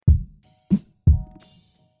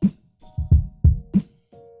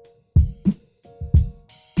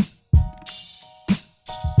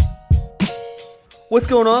What's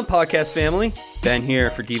going on, podcast family? Ben here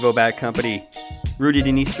for Devo Bat Company. Rooted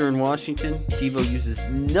in Eastern Washington, Devo uses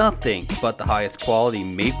nothing but the highest quality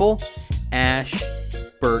maple, ash,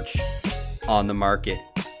 birch on the market.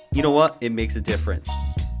 You know what? It makes a difference.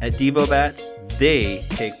 At Devo Bats, they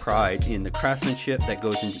take pride in the craftsmanship that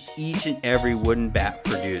goes into each and every wooden bat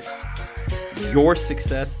produced. Your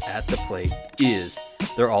success at the plate is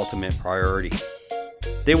their ultimate priority.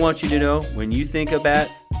 They want you to know when you think of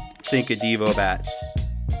bats, think of Devo Bats.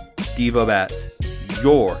 Devo Bats,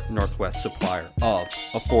 your Northwest supplier of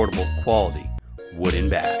affordable quality wooden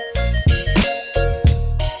bats.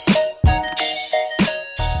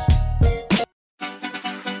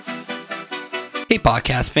 Hey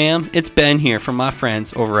podcast fam, it's Ben here from my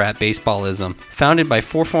friends over at Baseballism. Founded by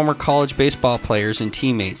 4 former college baseball players and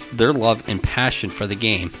teammates, their love and passion for the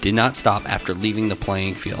game did not stop after leaving the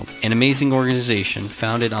playing field. An amazing organization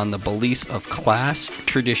founded on the beliefs of class,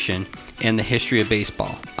 tradition, and the history of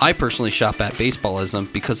baseball. I personally shop at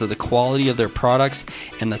Baseballism because of the quality of their products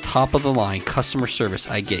and the top-of-the-line customer service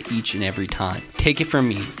I get each and every time. Take it from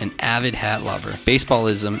me, an avid hat lover.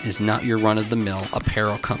 Baseballism is not your run-of-the-mill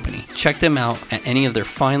apparel company. Check them out at any of their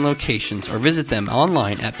fine locations or visit them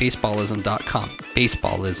online at baseballism.com.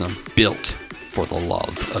 Baseballism, built for the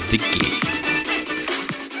love of the game.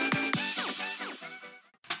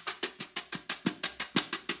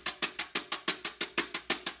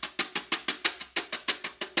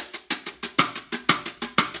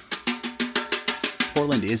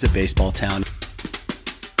 Portland is a baseball town.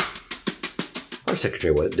 Our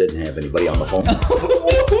secretary didn't have anybody on the phone.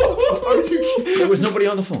 There was nobody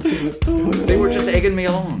on the phone. They were just egging me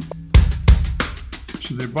along.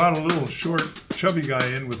 So they brought a little short, chubby guy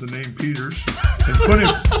in with the name Peters and put him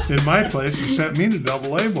in my place and sent me to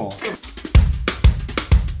Double-A ball.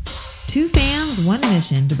 2 fans, 1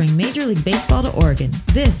 mission to bring Major League Baseball to Oregon.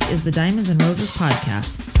 This is the Diamonds and Roses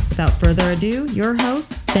podcast. Without further ado, your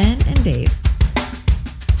hosts, Ben and Dave.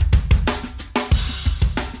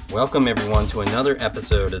 Welcome everyone to another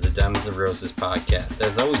episode of the Diamonds and Roses podcast.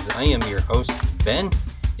 As always, I am your host, Ben.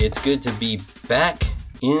 It's good to be back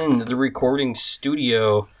in the recording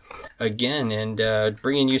studio again and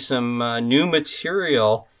bringing you some new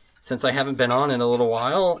material since I haven't been on in a little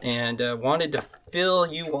while, and wanted to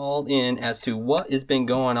fill you all in as to what has been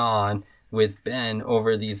going on with Ben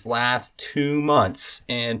over these last 2 months.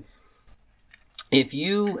 And if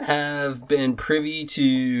you have been privy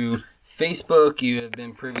to Facebook, you have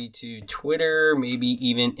been privy to Twitter, maybe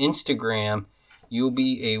even Instagram, you'll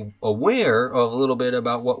be aware of a little bit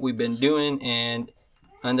about what we've been doing. And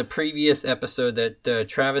on the previous episode that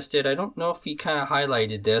Travis did, I don't know if he kind of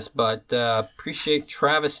highlighted this, but appreciate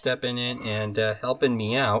Travis stepping in and helping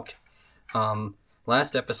me out.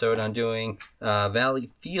 Last episode on doing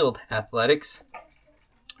Valley Field athletics.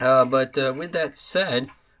 But with that said,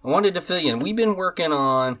 I wanted to fill you in. We've been working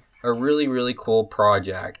on a really, really cool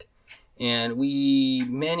project. And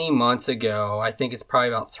many months ago, I think it's probably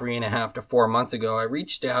about 3.5 to 4 months ago, I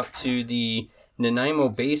reached out to the Nanaimo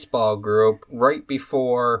baseball group right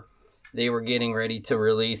before they were getting ready to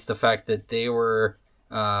release the fact that they were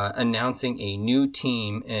announcing a new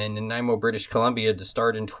team in Nanaimo, British Columbia to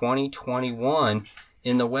start in 2021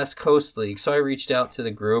 in the West Coast League. So I reached out to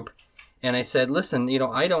the group and I said, listen,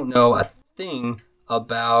 I don't know a thing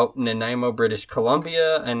about Nanaimo, British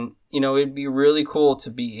Columbia, and it'd be really cool to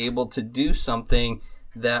be able to do something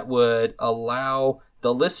that would allow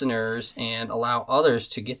the listeners and allow others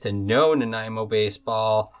to get to know Nanaimo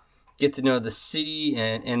baseball, get to know the city,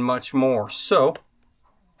 and much more. So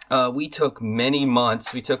we took many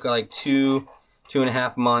months. We took like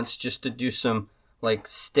 2.5 months just to do some like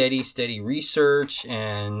steady research,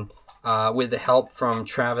 and with the help from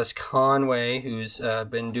Travis Conway, who's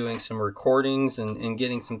been doing some recordings and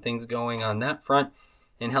getting some things going on that front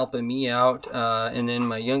and helping me out. And then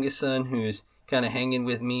my youngest son, who's kind of hanging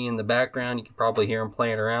with me in the background. You can probably hear him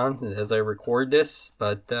playing around as I record this.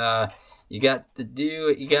 But you got to do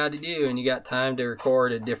what you got to do, and you got time to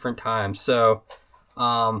record at different times. So,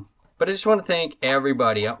 but I just want to thank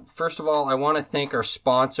everybody. First of all, I want to thank our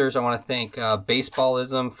sponsors. I want to thank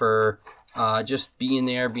Baseballism for just being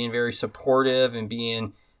there, being very supportive, and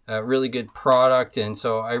being a really good product. And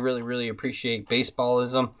so I really, really appreciate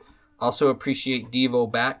Baseballism. Also appreciate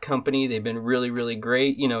Devo Bat Company. They've been really, really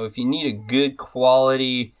great. If you need a good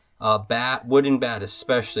quality bat, wooden bat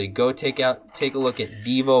especially, go take a look at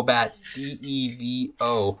Devo Bats,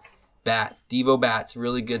 DEVO Bats. Devo Bats,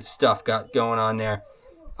 really good stuff got going on there.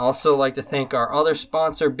 Also like to thank our other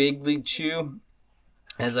sponsor, Big League Chew.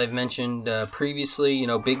 As I've mentioned previously,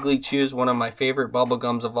 Big League Chew is one of my favorite bubble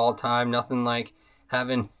gums of all time. Nothing like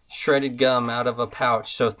having shredded gum out of a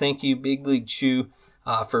pouch. So thank you, Big League Chew,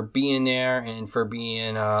 for being there and for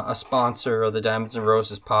being a sponsor of the Diamonds and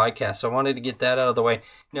Roses podcast. So I wanted to get that out of the way.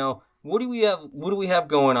 Now, what do we have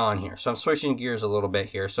going on here? So I'm switching gears a little bit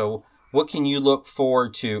here. So what can you look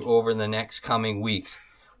forward to over the next coming weeks?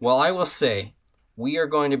 Well, I will say we are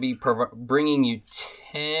going to be bringing you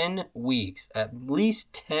 10 weeks, at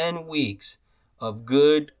least 10 weeks of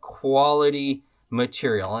good quality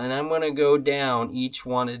material. And I'm going to go down each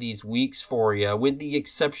one of these weeks for you, with the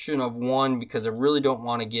exception of one, because I really don't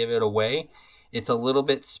want to give it away. It's a little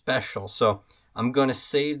bit special. So I'm going to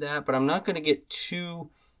save that, but I'm not going to get too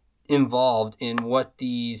involved in what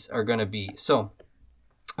these are going to be. So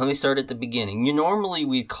let me start at the beginning. Normally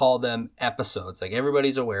we call them episodes. Like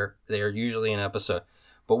everybody's aware, they are usually an episode.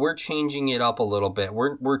 But we're changing it up a little bit.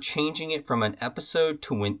 We're changing it from an episode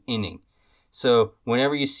to an inning. So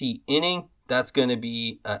whenever you see inning, that's going to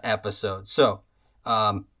be an episode. So,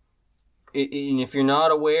 and if you're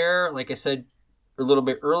not aware, like I said a little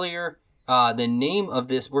bit earlier, the name of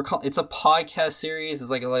this, it's a podcast series.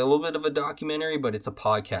 It's like a little bit of a documentary, but it's a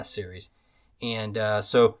podcast series. And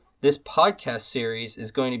so this podcast series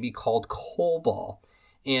is going to be called Coal Ball.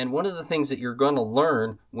 And one of the things that you're going to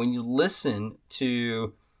learn when you listen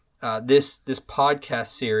to this podcast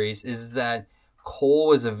series is that coal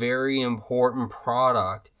was a very important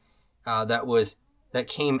product that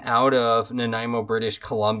came out of Nanaimo, British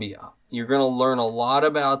Columbia. You're going to learn a lot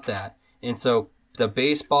about that. And so the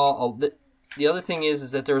baseball, the other thing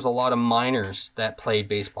is that there was a lot of miners that played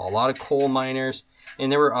baseball, a lot of coal miners,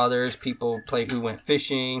 and there were others, people who went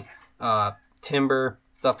fishing, timber,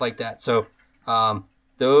 stuff like that. So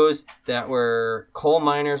those that were coal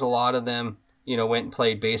miners, a lot of them, went and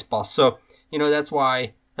played baseball. So, that's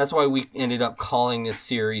why we ended up calling this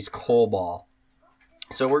series Coal Ball.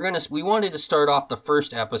 So we wanted to start off the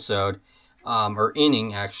first episode, or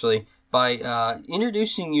inning actually, by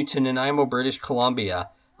introducing you to Nanaimo, British Columbia.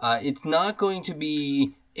 It's not going to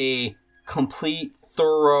be a complete,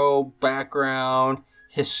 thorough background,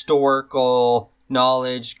 historical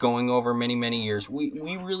knowledge going over many, many years.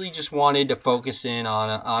 We really just wanted to focus in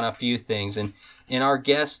on a few things. And in our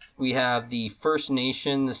guest, we have the First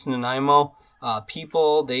Nation, the Nanaimo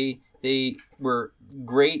people. They were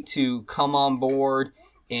great to come on board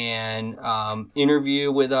and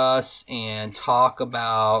interview with us and talk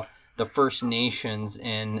about the First Nations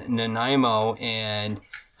in Nanaimo and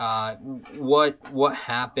what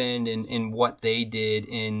happened and what they did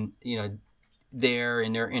in their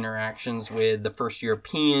interactions with the first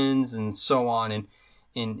Europeans and so on, and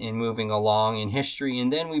in moving along in history.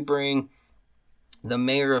 And then we bring the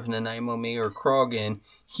mayor of Nanaimo, Mayor Krog, in.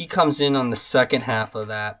 He comes in on the second half of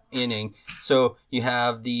that inning. So you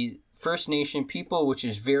have the First Nation people, which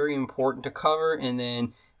is very important to cover, and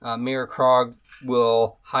then Mayor Krog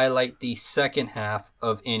will highlight the second half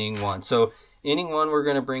of inning one. So inning one, we're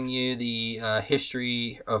going to bring you the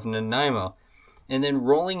history of Nanaimo. And then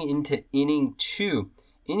rolling into inning two.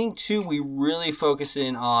 Inning two, we really focus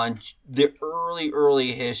in on the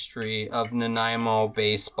early history of Nanaimo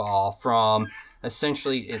baseball, from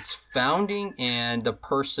essentially its founding and the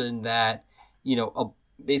person that,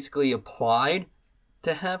 basically applied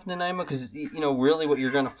to have Nanaimo. Because, really what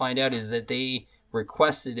you're going to find out is that they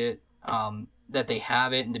requested it, that they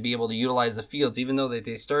have it, and to be able to utilize the fields, even though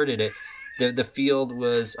they started it, the field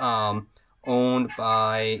was owned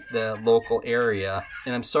by the local area.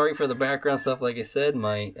 And I'm sorry for the background stuff. Like I said,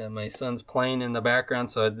 my son's playing in the background,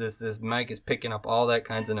 so this mic is picking up all that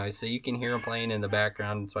kinds of noise, so you can hear him playing in the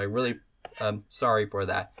background. So I really sorry for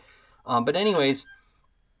that. But anyways,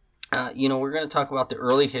 we're going to talk about the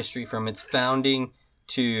early history from its founding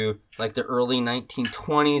to like the early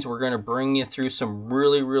 1920s. We're going to bring you through some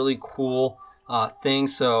really, really cool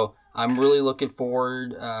things. So I'm really looking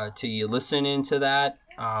forward to you listening to that.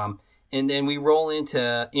 And then we roll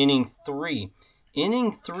into inning three.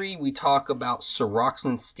 Inning three, we talk about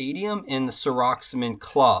Soroxman Stadium and the Soroxman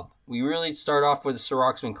Club. We really start off with the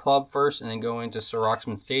Soroxman Club first and then go into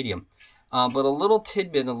Soroxman Stadium. But a little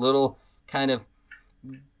tidbit, a little kind of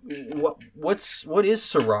what is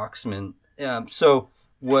Soroxman? So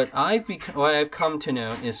what I've come to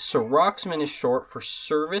know is Soroxman is short for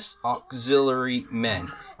Service Auxiliary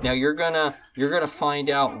Men. Now you're gonna find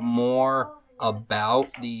out more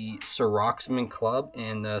about the Soroxman Club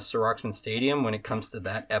and the Soroxman Stadium when it comes to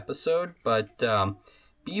that episode, but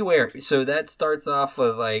beware. So that starts off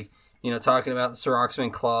with talking about the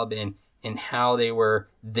Soroxman Club and how they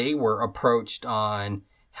were approached on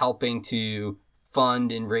helping to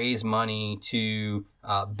fund and raise money to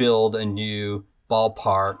build a new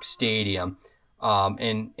ballpark stadium.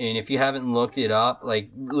 And if you haven't looked it up,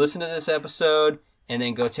 listen to this episode and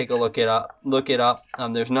then go take a look it up.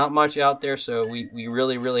 There's not much out there, so we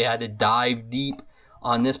really had to dive deep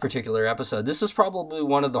on this particular episode. This was probably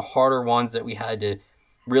one of the harder ones that we had to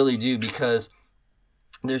really do, because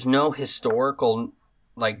there's no historical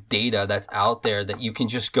like data that's out there that you can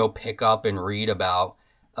just go pick up and read about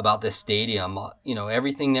this stadium.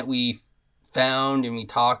 Everything that we found and we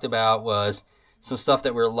talked about was some stuff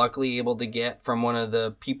that we're luckily able to get from one of the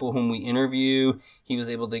people whom we interview. He was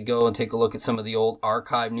able to go and take a look at some of the old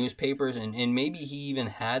archive newspapers, and maybe he even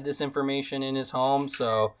had this information in his home,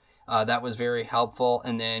 so that was very helpful.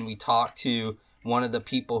 And then we talked to one of the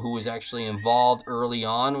people who was actually involved early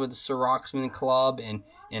on with the Sir Roxman Club and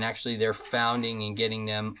actually their founding and getting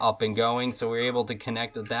them up and going. So we were able to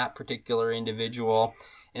connect with that particular individual.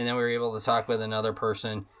 And then we were able to talk with another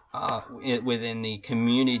person within the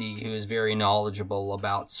community who is very knowledgeable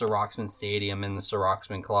about Sir Roxman Stadium and the Sir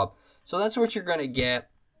Roxman Club. So that's what you're going to get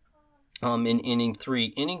in inning 3.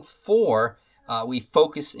 Inning 4, we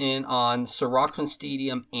focus in on Sir Roxman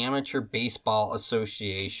Stadium Amateur Baseball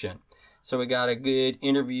Association. So we got a good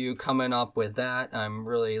interview coming up with that. I'm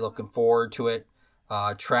really looking forward to it.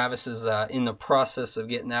 Travis is in the process of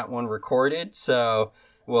getting that one recorded, so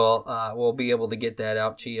we'll be able to get that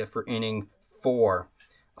out to you for inning 4.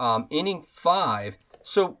 Inning 5.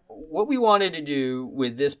 So what we wanted to do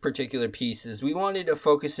with this particular piece is we wanted to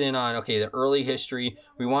focus in on, the early history.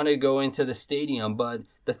 We wanted to go into the stadium, but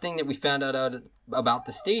the thing that we found out about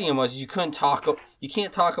the stadium was you can't talk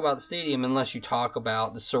about the stadium unless you talk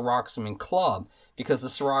about the Sir Roxman Club, because the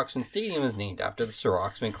Sir Roxman Stadium is named after the Sir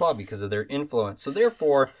Roxman Club because of their influence. So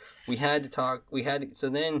therefore, so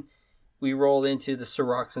then we rolled into the Sir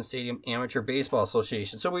Roxman Stadium Amateur Baseball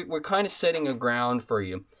Association. So we're kind of setting a ground for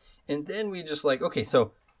you. And then we just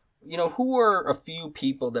so, who are a few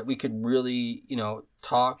people that we could really,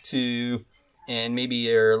 talk to, and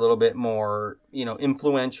maybe are a little bit more,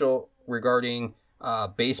 influential regarding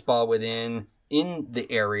baseball in the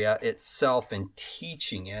area itself and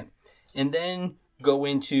teaching it, and then go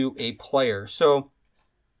into a player. So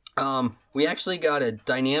we actually got a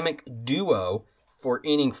dynamic duo for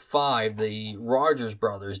inning 5, the Rogers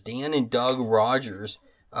brothers, Dan and Doug Rogers.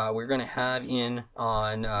 We're going to have in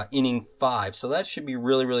on inning 5. So that should be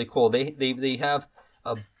really, really cool. They have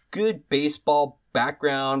a good baseball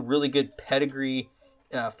background, really good pedigree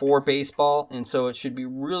for baseball. And so it should be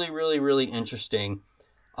really, really, really interesting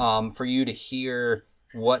for you to hear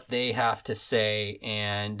what they have to say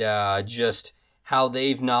and just how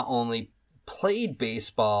they've not only played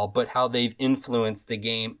baseball, but how they've influenced the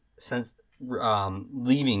game since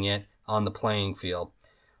leaving it on the playing field.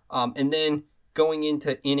 And then going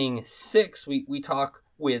into inning 6, we talk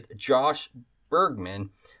with Josh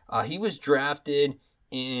Bergman. He was drafted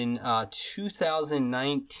in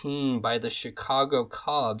 2019 by the Chicago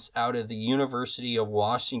Cubs out of the University of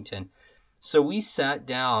Washington. So we sat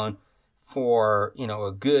down for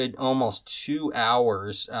a good almost 2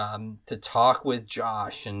 hours to talk with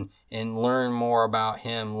Josh and learn more about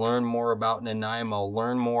him, learn more about Nanaimo,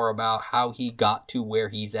 learn more about how he got to where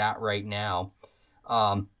he's at right now.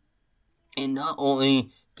 And not only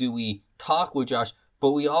do we talk with Josh,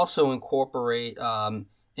 but we also incorporate an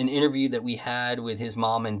interview that we had with his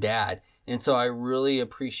mom and dad. And so I really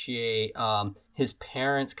appreciate his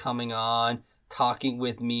parents coming on, talking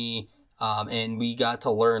with me, and we got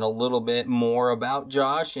to learn a little bit more about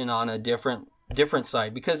Josh and on a different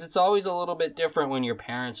side, because it's always a little bit different when your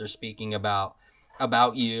parents are speaking about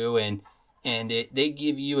you, and they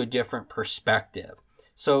give you a different perspective.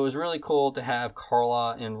 So it was really cool to have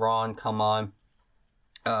Carla and Ron come on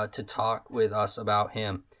to talk with us about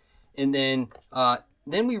him. And then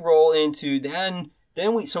we roll into we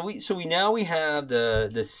have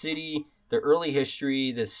the city, the early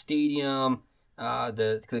history, the stadium,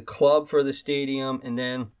 the club for the stadium, and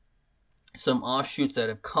then some offshoots that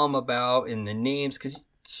have come about in the names, because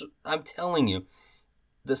I'm telling you,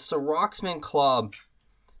 the Sir Roxman Club,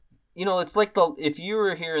 it's like if you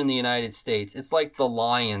were here in the United States, it's like the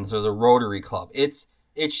Lions or the Rotary Club. It's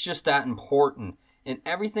just that important. And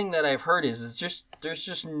everything that I've heard is there's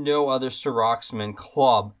just no other Sir Roxman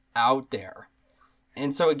Club out there.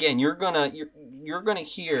 And so again, you're gonna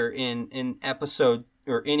hear in episode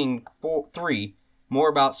or inning 3 more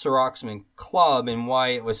about Sir Roxman Club and why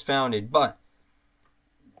it was founded. But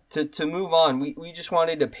to move on, we just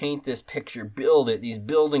wanted to paint this picture, build it, these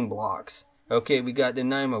building blocks. Okay, we got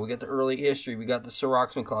Nanaimo, we got the early history, we got the Sir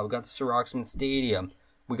Roxman Club, we got the Sir Roxman Stadium,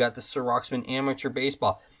 we got the Sir Roxman Amateur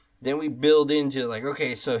Baseball. Then we build into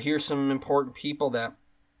so here's some important people that,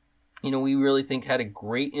 we really think had a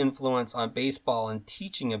great influence on baseball and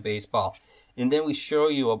teaching of baseball. And then we show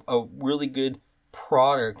you a really good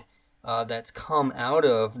product that's come out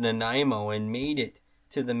of Nanaimo and made it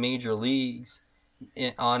to the major leagues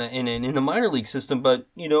in the minor league system, but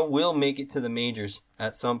will make it to the majors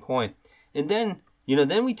at some point. And then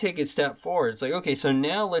then we take a step forward. It's like, okay, so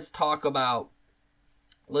now let's talk about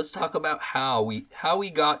how we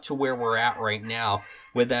got to where we're at right now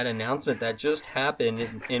with that announcement that just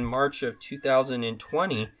happened in March of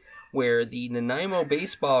 2020, where the Nanaimo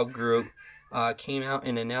Baseball Group came out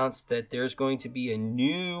and announced that there's going to be a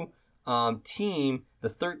new team, the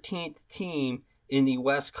 13th team in the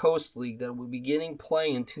West Coast League that will be getting play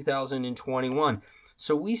in 2021.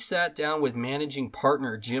 So we sat down with managing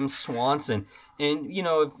partner Jim Swanson, and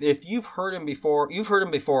if you've heard him before,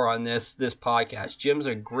 on this podcast. Jim's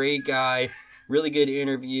a great guy, really good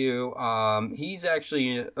interview. He's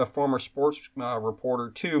actually a former sports reporter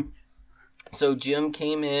too. So Jim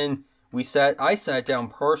came in. I sat down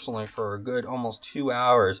personally for a good almost 2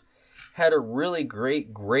 hours, had a really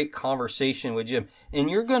great conversation with Jim, and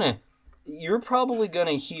you're probably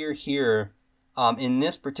gonna hear here. In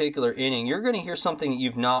this particular inning, you're going to hear something that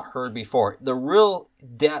you've not heard before. The real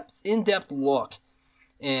in-depth look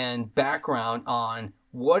and background on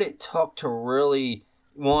what it took to really,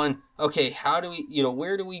 how do we,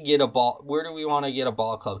 where do we get a ball? Where do we want to get a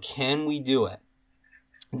ball club? Can we do it?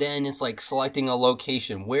 Then it's like selecting a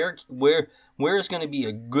location. Where is going to be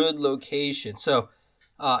a good location? So,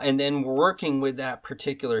 and then working with that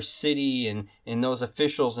particular city and those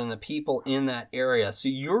officials and the people in that area. So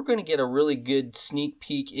you're going to get a really good sneak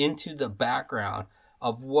peek into the background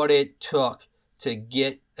of what it took to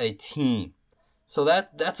get a team. So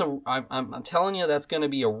I'm telling you, that's going to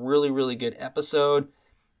be a really, really good episode,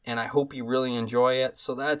 and I hope you really enjoy it.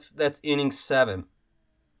 So that's inning 7.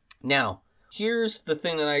 Now, here's the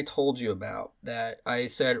thing that I told you about that I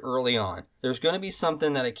said early on. There's going to be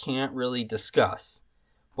something that I can't really discuss.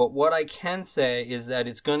 But what I can say is that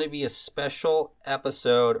it's going to be a special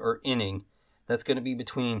episode or inning that's going to be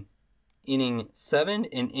between inning 7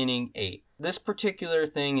 and inning 8. This particular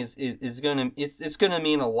thing is going to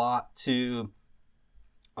mean a lot to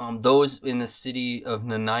those in the city of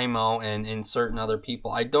Nanaimo and certain other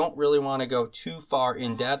people. I don't really want to go too far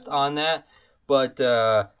in depth on that, but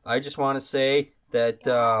I just want to say that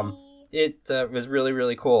it was really,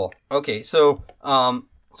 really cool. Okay, so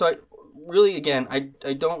really, again,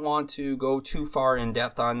 I don't want to go too far in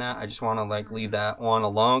depth on that. I just want to leave that one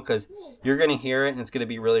alone because you're going to hear it and it's going to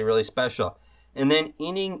be really, really special. And then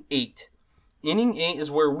inning 8. Inning 8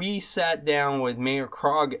 is where we sat down with Mayor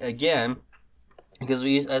Krog again because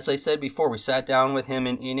as I said before, we sat down with him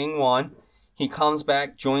in inning 1. He comes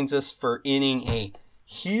back, joins us for inning 8.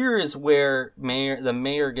 Here is where the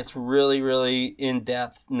mayor gets really, really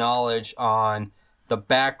in-depth knowledge on the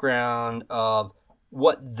background of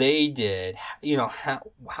what they did,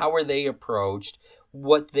 how were they approached,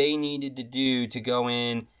 what they needed to do to go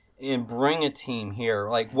in and bring a team here.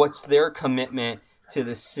 Like, what's their commitment to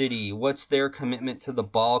the city? What's their commitment to the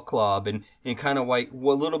ball club? And kind of like a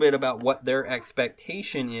little bit about what their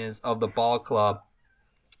expectation is of the ball club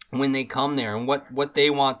when they come there and what they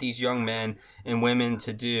want these young men and women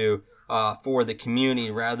to do for the community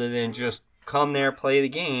rather than just come there, play the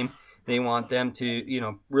game. They want them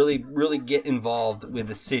to, really, really get involved with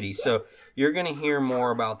the city. So you're going to hear more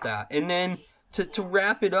about that. And then to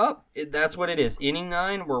wrap it up, that's what it is. Inning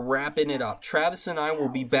 9, we're wrapping it up. Travis and I will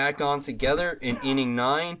be back on together in inning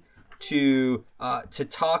 9 to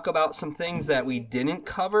talk about some things that we didn't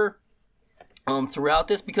cover throughout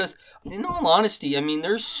this. Because in all honesty,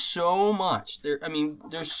 there's so much.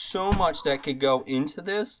 There's so much that could go into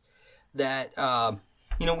this that,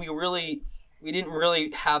 we didn't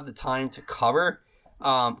really have the time to cover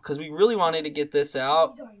because we really wanted to get this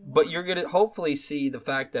out. But you're going to hopefully see the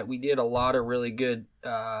fact that we did a lot of really good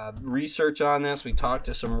research on this. We talked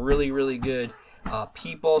to some really, really good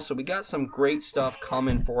people. So we got some great stuff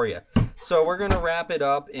coming for you. So we're going to wrap it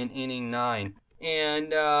up in inning 9.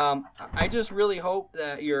 And I just really hope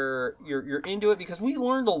that you're into it because we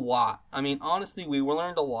learned a lot. Honestly, we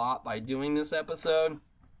learned a lot by doing this episode.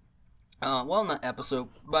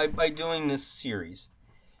 By doing this series.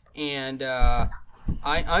 And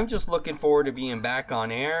I'm just looking forward to being back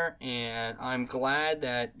on air, and I'm glad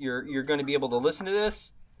that you're going to be able to listen to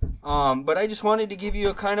this. But I just wanted to give you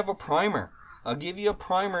a kind of a primer. I'll give you a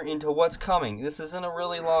primer into what's coming. This isn't a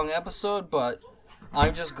really long episode, but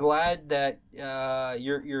I'm just glad that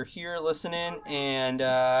you're here listening, and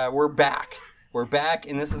we're back. We're back,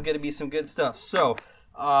 and this is going to be some good stuff. So,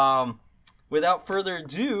 without further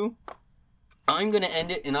ado, I'm going to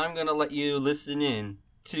end it, and I'm going to let you listen in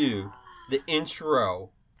to the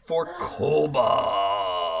intro for Cobalt.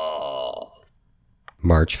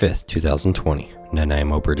 March 5th, 2020.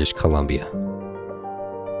 Nanaimo, British Columbia.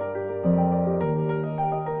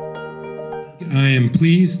 I am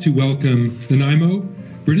pleased to welcome Nanaimo,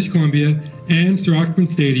 British Columbia, and Sir Oxman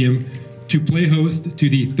Stadium to play host to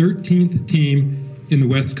the 13th team in the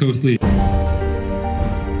West Coast League.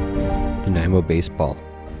 Nanaimo baseball,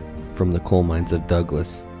 from the coal mines of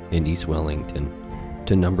Douglas in East Wellington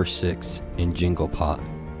to number 6 in Jinglepot,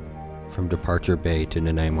 from Departure Bay to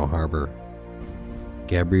Nanaimo Harbor,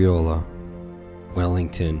 Gabriola,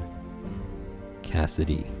 Wellington,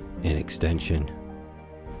 Cassidy, and Extension.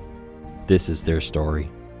 This is their story.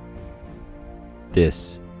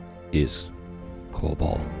 This is Coal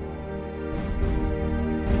Ball.